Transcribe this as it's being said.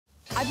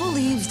I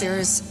believe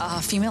there's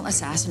a female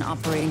assassin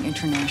operating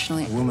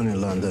internationally. A woman in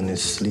London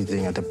is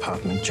leading a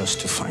department just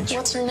to find you.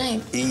 What's her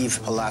name? Eve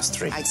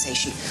Polastri. I'd say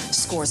she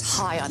scores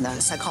high on the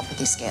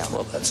psychopathy scale.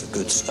 Well, that's a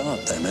good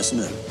start then, isn't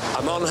it?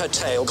 I'm on her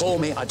tail. Call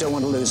me. I don't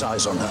want to lose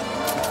eyes on her.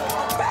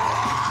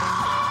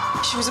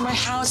 She was in my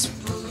house.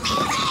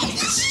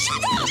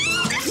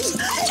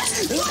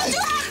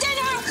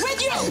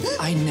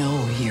 I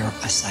know you're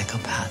a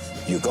psychopath.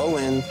 You go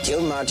in,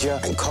 kill Nadia,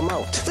 and come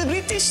out. The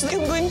British,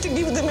 I'm going to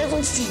give them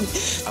everything.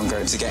 I'm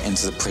going to get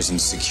into the prison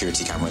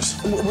security cameras.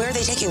 Where are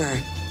they taking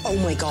her? Oh,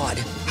 my God.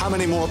 How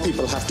many more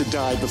people have to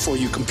die before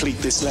you complete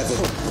this level?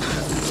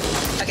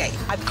 Okay,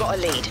 I've got a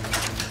lead.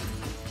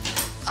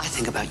 I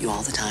think about you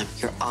all the time.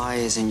 Your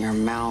eyes and your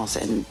mouth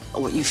and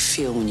what you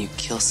feel when you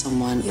kill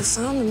someone. You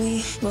found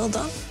me. Well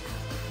done.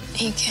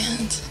 You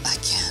can't. I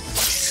can.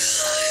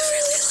 I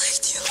really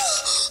liked you.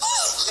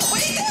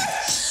 Wait there!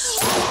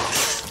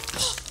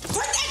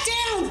 Put that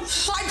down!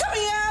 I'm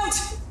coming out!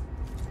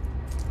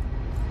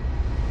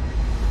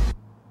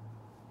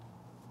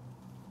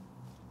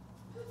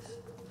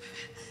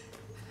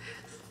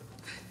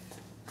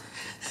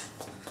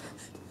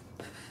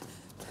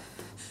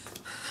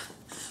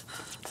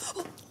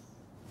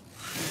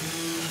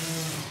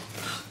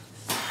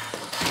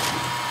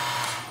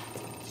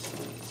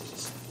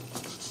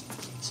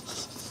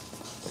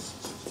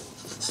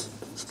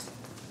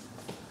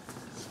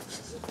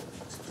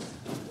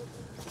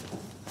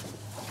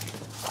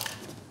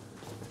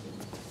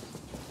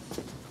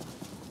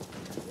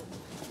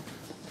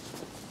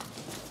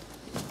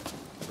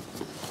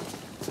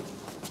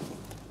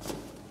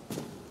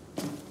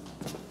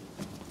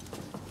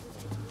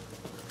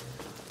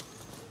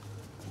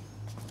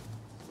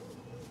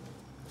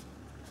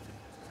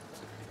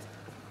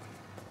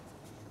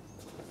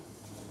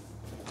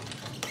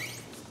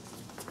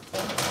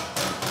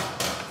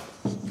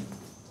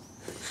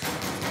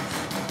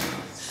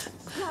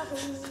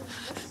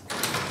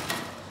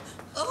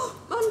 Oh,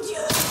 mon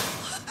Dieu!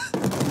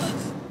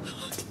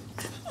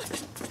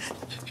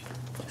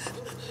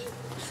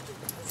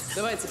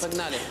 Давайте,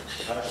 погнали.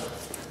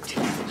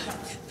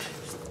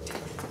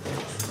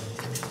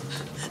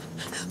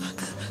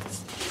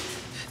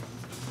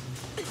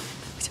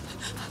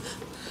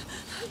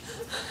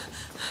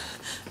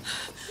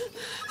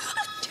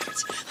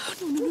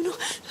 No.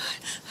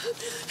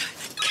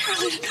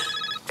 Carolyn.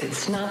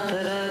 It's not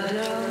that I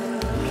don't